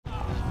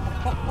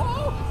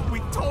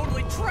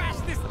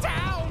trashed this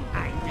town!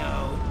 I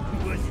know.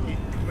 Wasn't it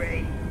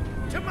great?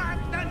 To my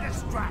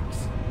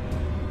thunderstrucks!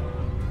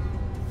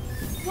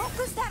 What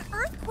was that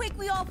earthquake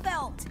we all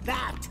felt?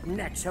 That,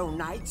 Nexo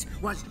Knights,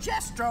 was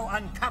Jestro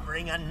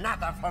uncovering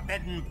another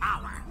forbidden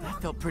power.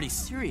 That felt pretty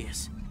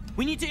serious.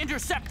 We need to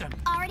intercept them.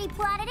 Already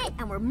plotted it,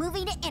 and we're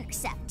moving to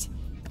intercept.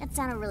 That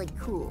sounded really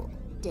cool,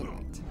 didn't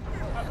it?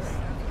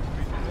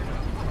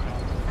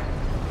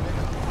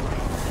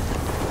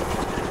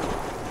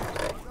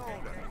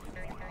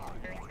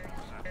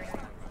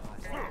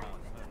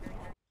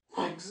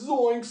 Like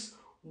zoinks!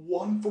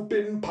 One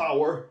forbidden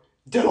power.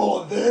 Did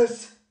all of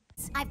this?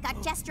 I've got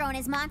Jestro and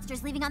his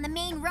monsters leaving on the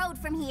main road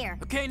from here.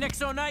 Okay,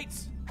 Nexo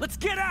Knights, let's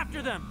get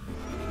after them!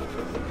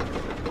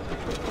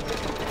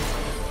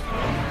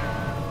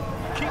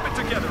 Keep it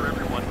together,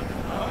 everyone.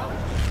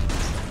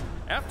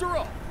 After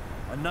all,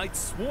 a knight's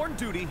sworn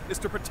duty is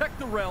to protect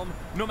the realm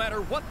no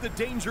matter what the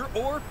danger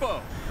or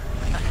foe.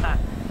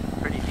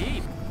 Pretty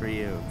deep for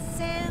you.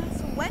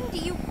 Since when do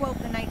you quote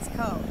the Knight's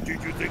Code?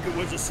 Did you think it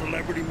was a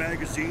celebrity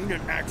magazine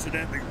and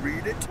accidentally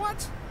read it?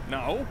 What?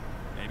 No,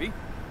 maybe.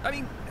 I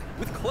mean,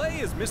 with Clay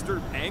as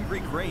Mr.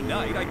 Angry Gray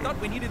Knight, I thought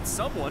we needed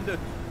someone to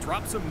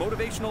drop some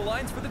motivational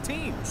lines for the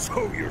team.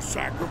 So you're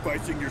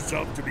sacrificing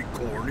yourself to be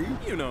corny?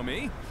 You know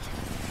me.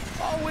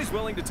 Always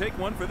willing to take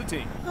one for the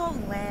team. Oh,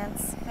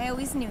 Lance, I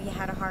always knew you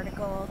had a heart of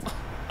gold.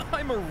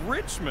 I'm a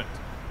Richmond.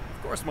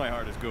 Of course my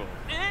heart is gold.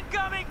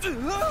 Incoming!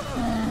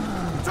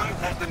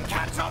 Don't let them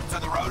catch up to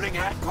the rolling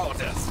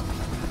headquarters!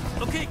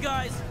 Okay,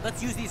 guys,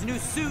 let's use these new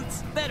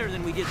suits better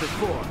than we did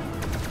before.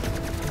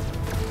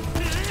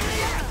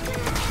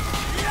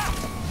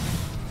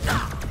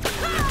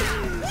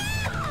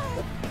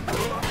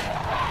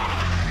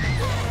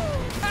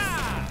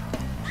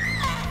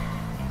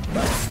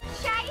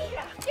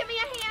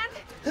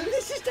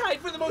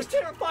 For the most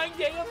terrifying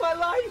day of my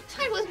life.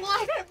 I was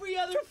what? Every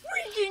other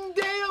freaking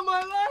day of my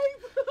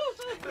life.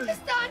 It's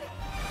done.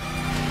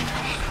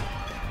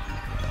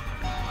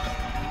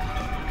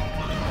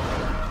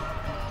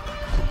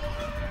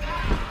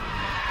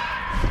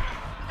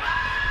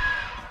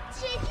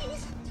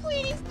 Jakey's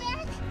Tweety's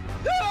back.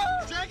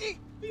 Jackie?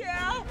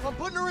 Yeah? I'm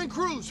putting her in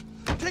cruise.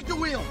 Take the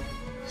wheel.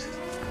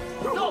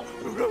 Go!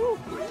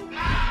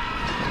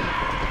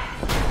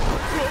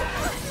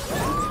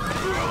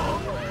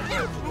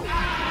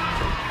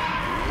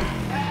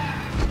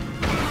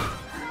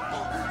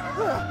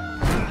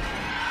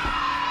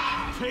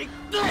 Take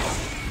this!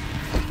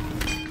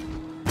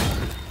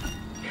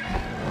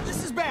 This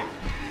is bad.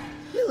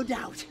 No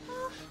doubt.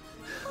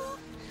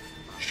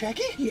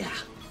 Shaggy? Yeah.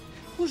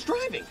 Who's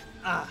driving?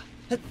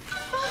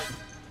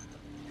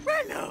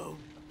 Reno!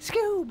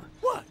 Scoob.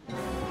 What?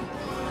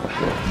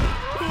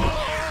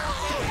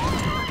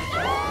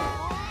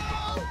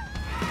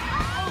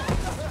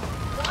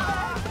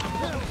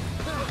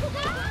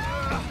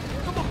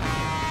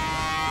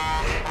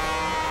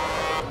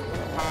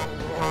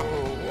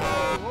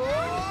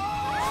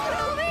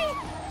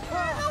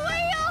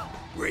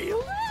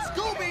 Real?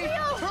 Scooby,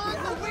 turn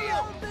the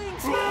wheel!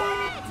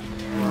 Scooby!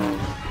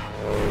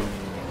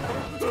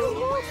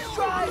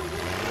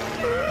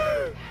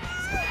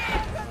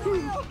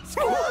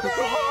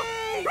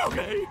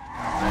 Okay.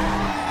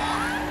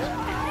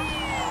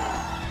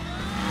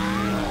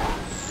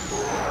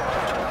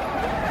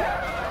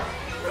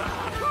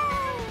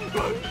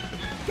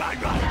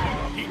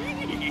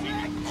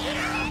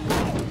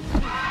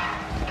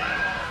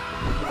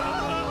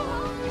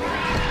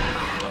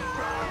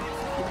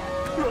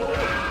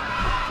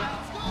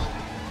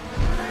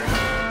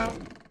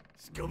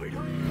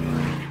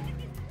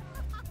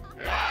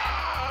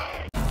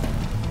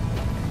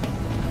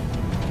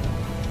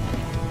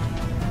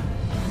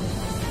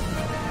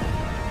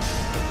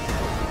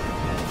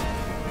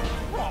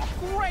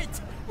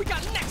 We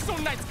got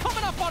Nexo Knights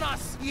coming up on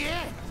us!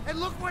 Yeah, and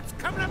look what's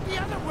coming up the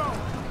other road!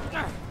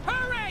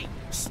 Hurry!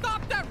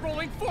 Stop that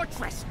rolling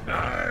fortress!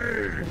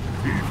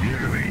 If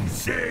you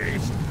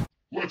insist!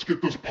 Let's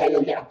get this power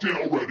locked in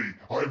already!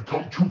 I have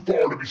come too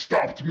far to be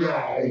stopped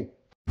now!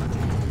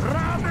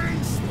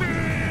 Ramming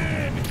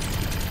spin!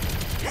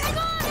 Hang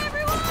on,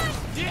 everyone!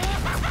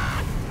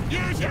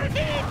 Use your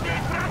knee,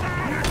 big brother!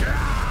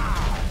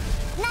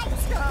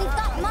 Knights, we've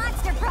got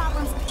monster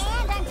problems,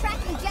 and I'm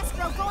tracking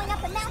Jestro going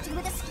up a mountain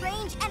with a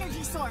strange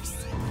energy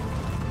source.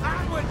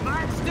 Onward,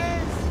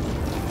 monsters!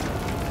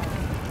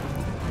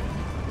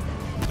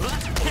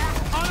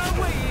 On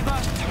our way, Eva!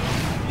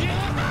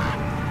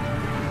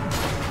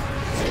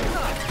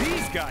 Not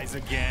these guys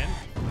again.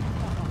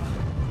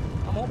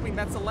 I'm hoping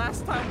that's the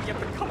last time we have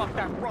to come up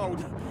that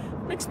road.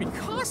 Makes me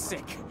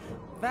carsick.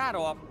 That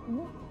or...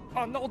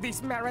 Oh no,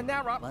 this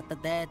marinara.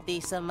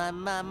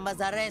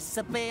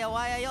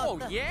 Oh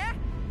yeah?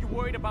 You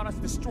worried about us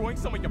destroying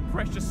some of your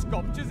precious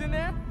sculptures in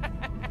there?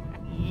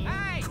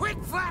 Hey! Quit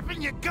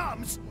flapping your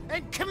gums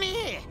and come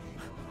here!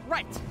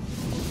 Right.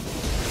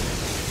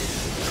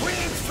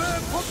 Transfer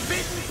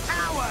forbidden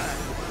power!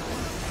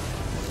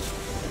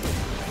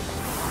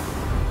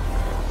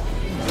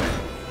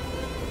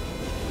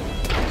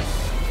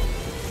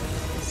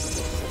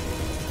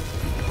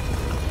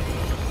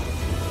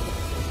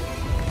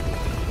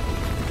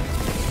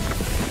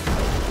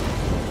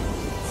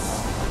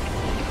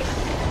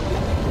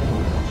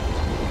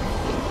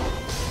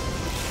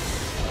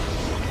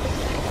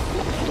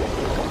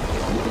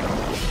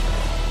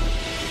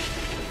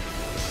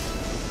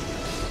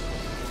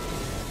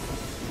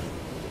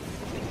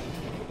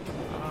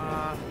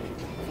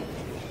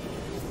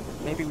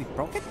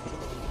 pocket?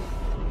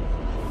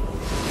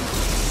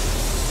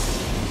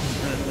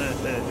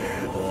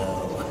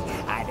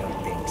 Oh, I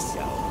don't think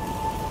so.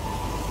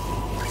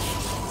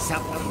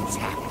 Something's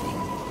happening.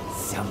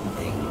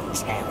 Something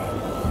terrible.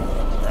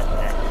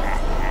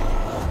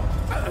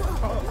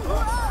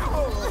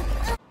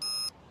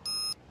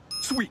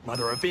 Sweet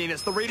Mother of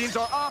Venus, the readings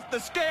are off the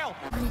scale!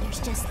 Monitors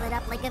just lit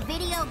up like a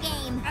video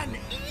game. An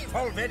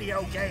evil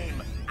video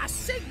game! A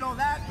signal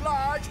that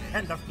large,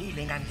 and the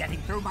feeling I'm getting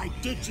through my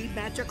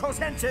digi-magical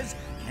senses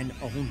can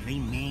only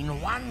mean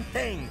one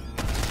thing.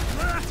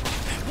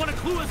 Wanna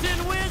clue us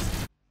in,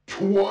 Wiz?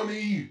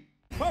 20.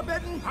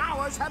 Forbidden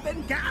powers have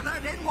been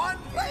gathered in one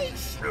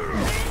place!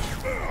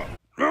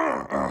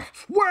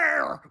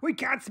 Where? We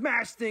can't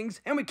smash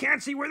things, and we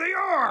can't see where they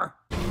are!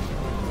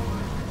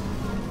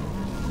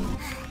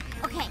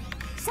 Okay,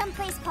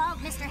 someplace called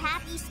Mr.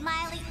 Happy,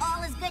 Smiley,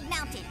 All is Good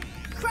Mountain.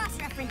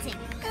 Cross-referencing.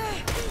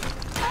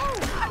 Oh,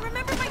 I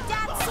remember my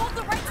dad sold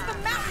the rights to the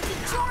mountain to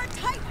Jor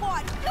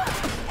Tightwad,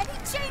 and he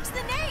changed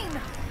the name.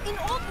 In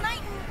Old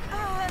Knighton,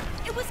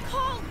 it was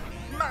called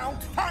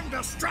Mount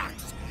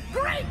Thunderstrucks!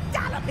 Great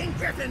galloping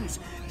griffins!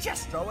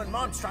 Jestro and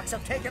Monstrux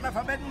have taken the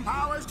forbidden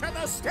powers to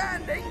the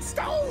Standing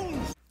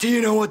Stones! Do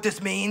you know what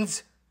this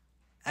means?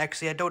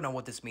 Actually, I don't know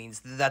what this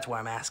means. That's why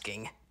I'm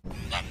asking.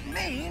 It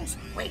means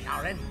we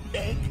are in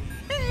big,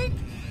 big,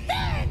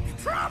 big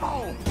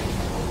trouble!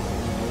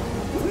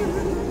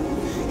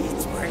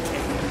 It's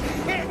working!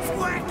 It's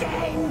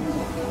working!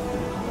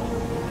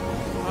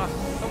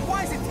 Then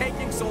why is it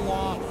taking so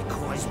long?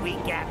 Because we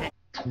gathered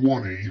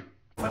 20.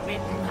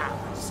 forbidden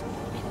powers.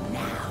 And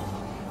now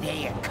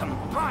they are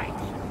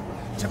combining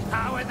to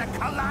power the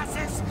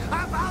Colossus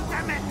of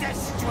Ultimate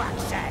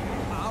Destruction!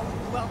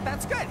 Well,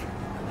 that's good.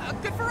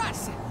 Good for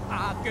us.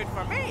 Good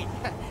for me.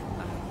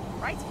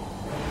 Right?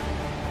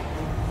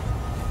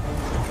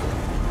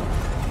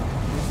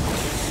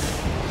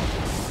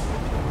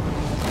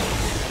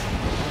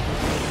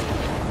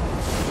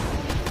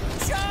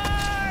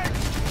 Charge!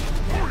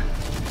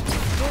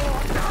 Oh,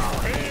 no,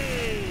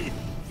 hey!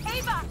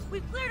 Ava.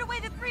 We've cleared away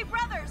the three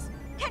brothers.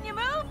 Can you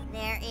move?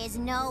 There is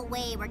no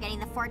way we're getting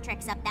the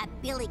Fortrix up that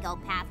Billy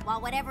Goat path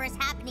while whatever is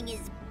happening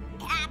is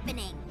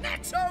happening.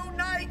 Nexo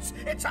Knights,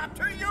 it's up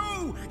to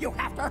you! You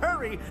have to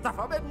hurry! The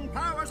forbidden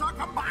powers are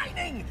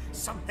combining!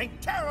 Something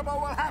terrible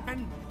will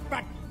happen!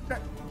 But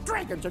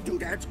dragons and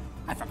doodads,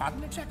 I've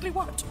forgotten exactly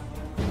what.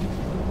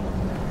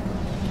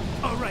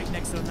 All right,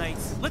 Nexo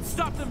Knights, let's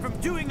stop them from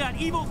doing that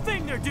evil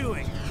thing they're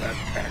doing! That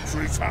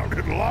actually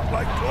sounded a lot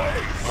like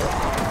Clay.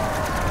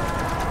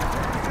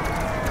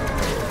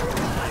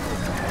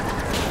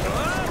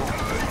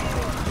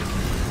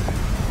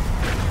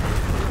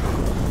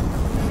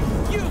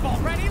 You've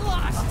already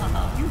lost!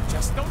 You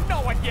just don't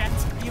know it yet!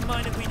 You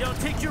mind if we don't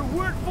take your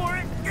word for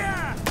it?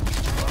 Yeah!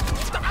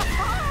 The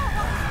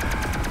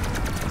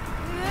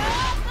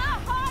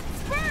hot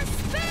spur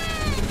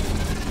spin!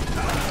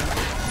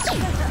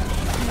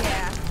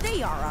 Yeah,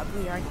 they are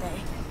ugly, aren't they?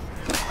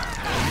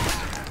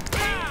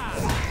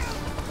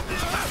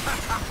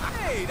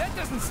 Hey, that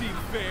doesn't seem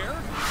fair.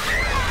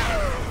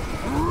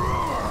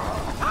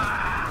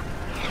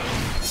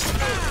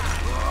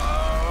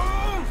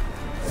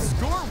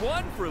 Score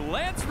one for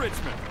Lance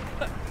Richmond.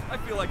 I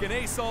feel like an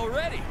ace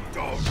already.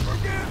 Don't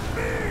forget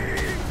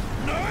me!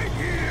 Night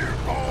here,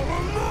 all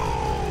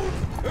alone!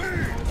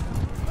 Hey!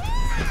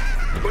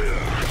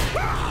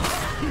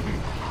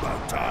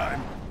 About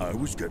time. I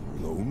was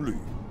getting lonely.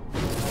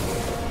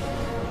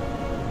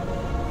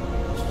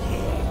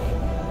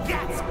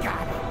 That's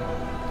got it!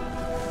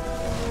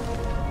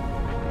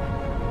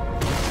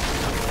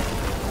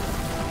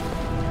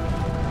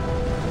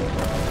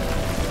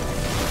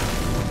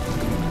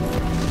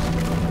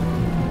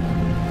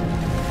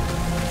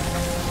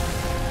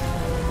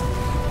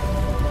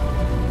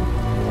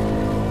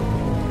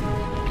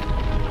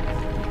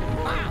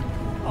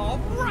 All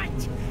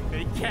right!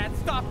 They can't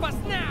stop us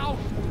now!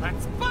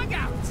 Let's bug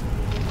out!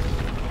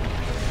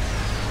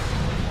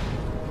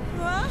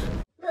 Huh?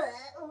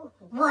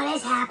 What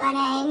is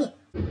happening?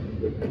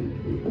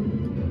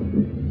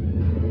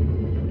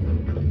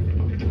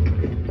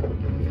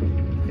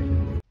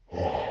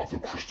 The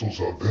crystals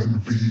of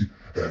envy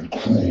and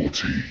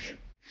cruelty.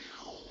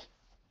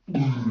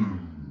 Boom.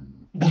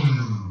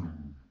 Boom.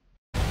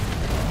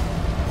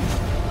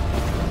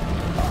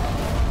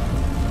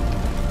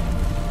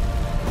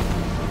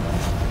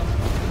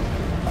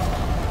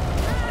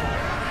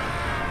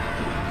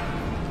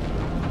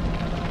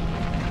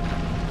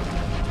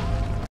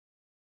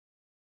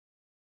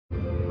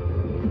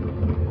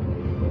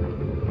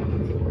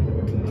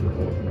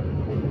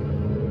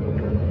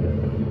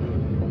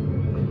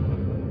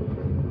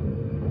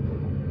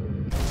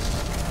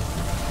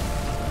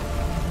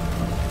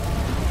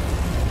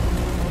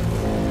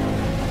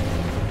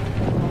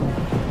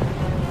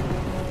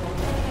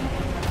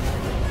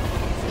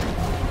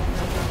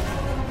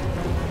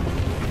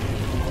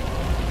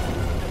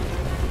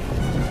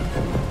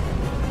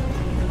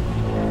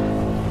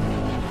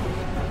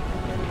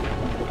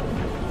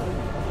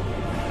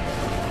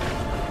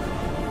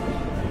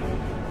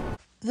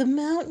 The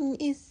mountain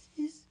is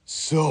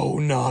So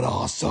not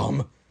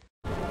awesome.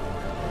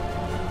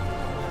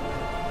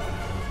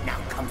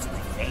 Now comes my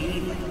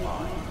favorite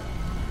one.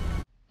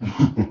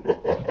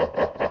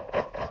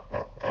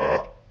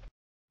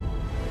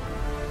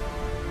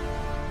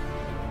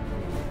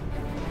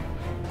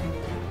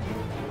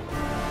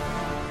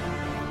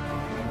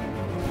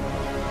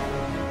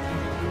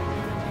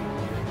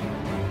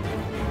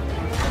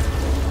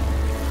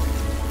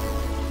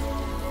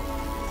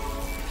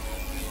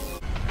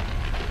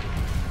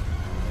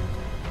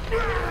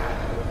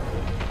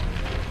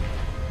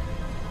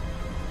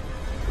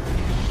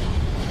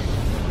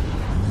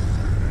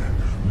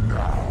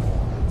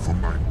 For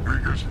my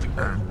biggest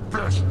and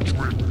best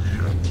trip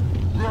yet.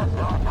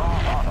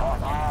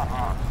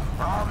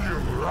 How do you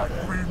like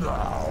me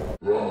now?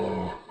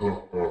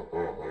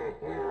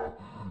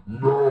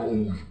 Now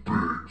who's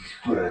big,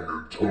 strong,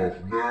 and tough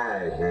now,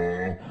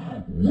 huh?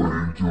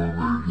 Wait till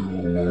they get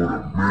a load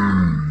of me.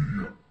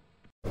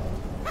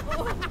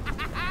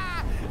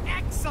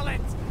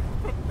 Excellent!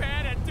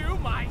 Prepare to do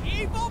my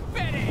evil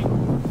bidding!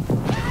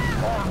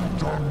 I'm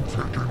done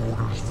taking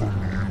orders from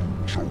you,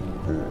 choke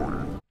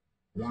boy.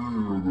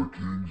 We're the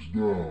kings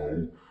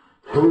now.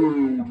 Hail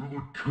to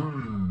the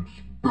kings,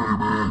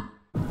 baby!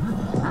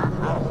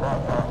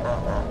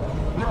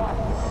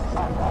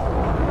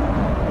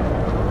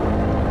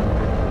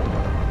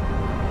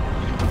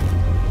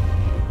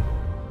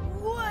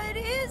 What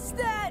is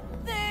that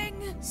thing?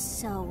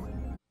 So,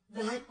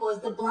 That was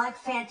the Black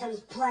Phantom's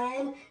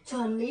plan to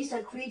unleash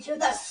a creature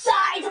the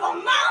size of a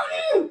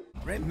mountain!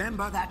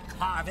 Remember that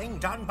carving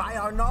done by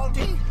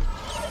Arnaldi?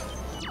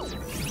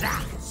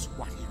 That's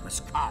what he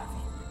was carving.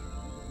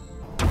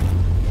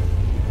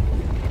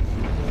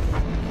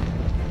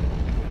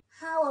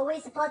 How are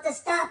we supposed to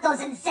stop those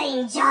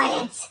insane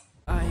giants?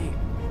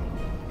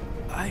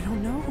 I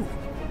don't know.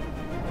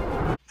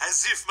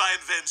 As if my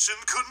invention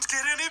couldn't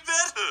get any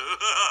better.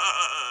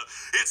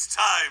 It's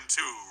time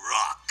to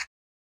rock.